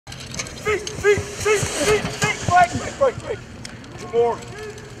Break.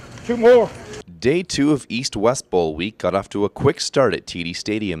 Two more. Day 2 of East West Bowl week got off to a quick start at TD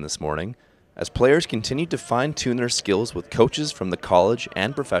Stadium this morning, as players continued to fine-tune their skills with coaches from the college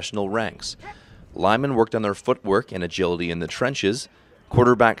and professional ranks. Linemen worked on their footwork and agility in the trenches,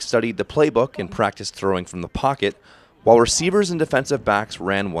 quarterbacks studied the playbook and practiced throwing from the pocket, while receivers and defensive backs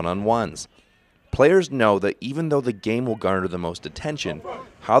ran one-on-ones. Players know that even though the game will garner the most attention,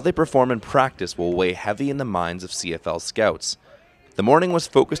 how they perform in practice will weigh heavy in the minds of CFL scouts. The morning was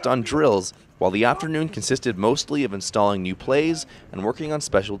focused on drills, while the afternoon consisted mostly of installing new plays and working on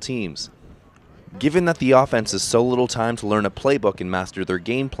special teams. Given that the offense has so little time to learn a playbook and master their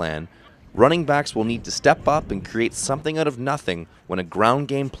game plan, running backs will need to step up and create something out of nothing when a ground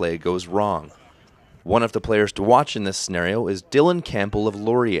game play goes wrong. One of the players to watch in this scenario is Dylan Campbell of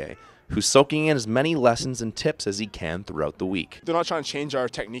Laurier, who's soaking in as many lessons and tips as he can throughout the week. They're not trying to change our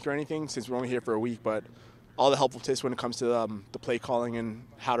technique or anything since we're only here for a week, but all the helpful tips when it comes to the play calling and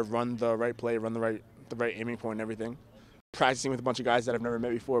how to run the right play, run the right aiming point and everything. Practicing with a bunch of guys that I've never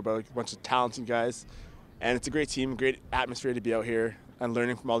met before, but like a bunch of talented guys. And it's a great team, great atmosphere to be out here and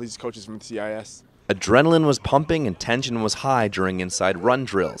learning from all these coaches from the CIS. Adrenaline was pumping and tension was high during inside run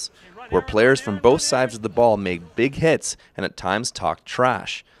drills, where players from both sides of the ball made big hits and at times talked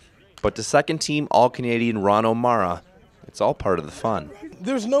trash. But to second-team All-Canadian Ron O'Mara, it's all part of the fun.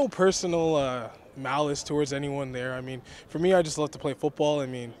 There's no personal malice towards anyone there. I mean, for me, I just love to play football. I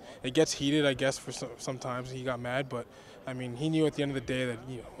mean, it gets heated, I guess, for sometimes. He got mad, but I mean, he knew at the end of the day that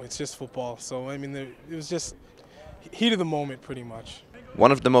it's just football. So I mean, it was just heat of the moment, pretty much.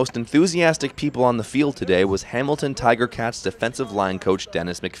 One of the most enthusiastic people on the field today was Hamilton Tiger Cats defensive line coach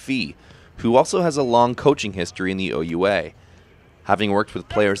Dennis McPhee, who also has a long coaching history in the OUA. Having worked with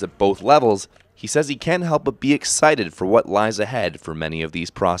players at both levels, he says he can't help but be excited for what lies ahead for many of these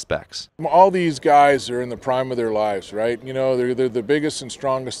prospects. All these guys are in the prime of their lives, right? You know, they're the biggest and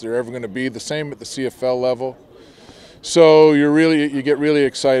strongest they're ever going to be, the same at the CFL level. So you get really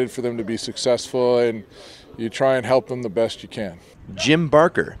excited for them to be successful, and you try and help them the best you can. Jim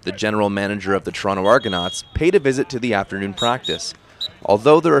Barker, the general manager of the Toronto Argonauts, paid a visit to the afternoon practice.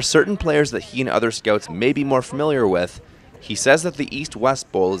 Although there are certain players that he and other scouts may be more familiar with, he says that the East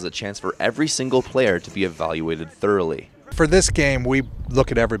West Bowl is a chance for every single player to be evaluated thoroughly. For this game, we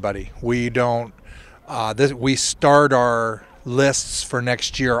look at everybody. We don't. We start our lists for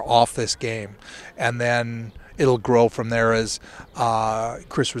next year off this game, and then it'll grow from there as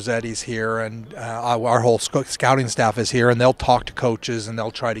Chris Rossetti's here and our whole scouting staff is here, and they'll talk to coaches and they'll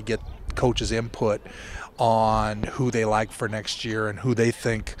try to get coaches' input on who they like for next year and who they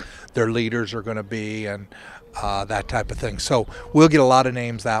think their leaders are going to be and that type of thing. So we'll get a lot of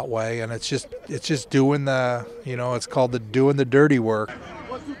names that way, and it's just doing the, it's called doing the dirty work.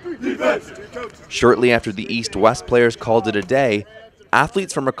 Shortly after the East-West players called it a day,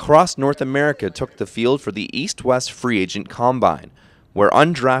 athletes from across North America took the field for the East-West Free Agent Combine, where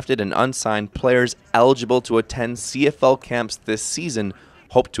undrafted and unsigned players eligible to attend CFL camps this season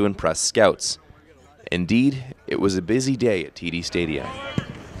hope to impress scouts. Indeed, it was a busy day at TD Stadium.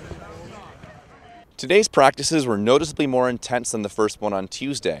 Today's practices were noticeably more intense than the first one on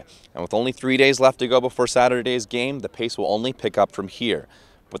Tuesday, and with only 3 days left to go before Saturday's game, the pace will only pick up from here.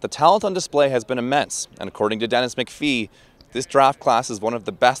 But the talent on display has been immense, and according to Dennis McPhee, this draft class is one of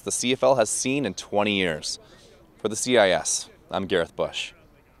the best the CFL has seen in 20 years. For the CIS, I'm Gareth Bush.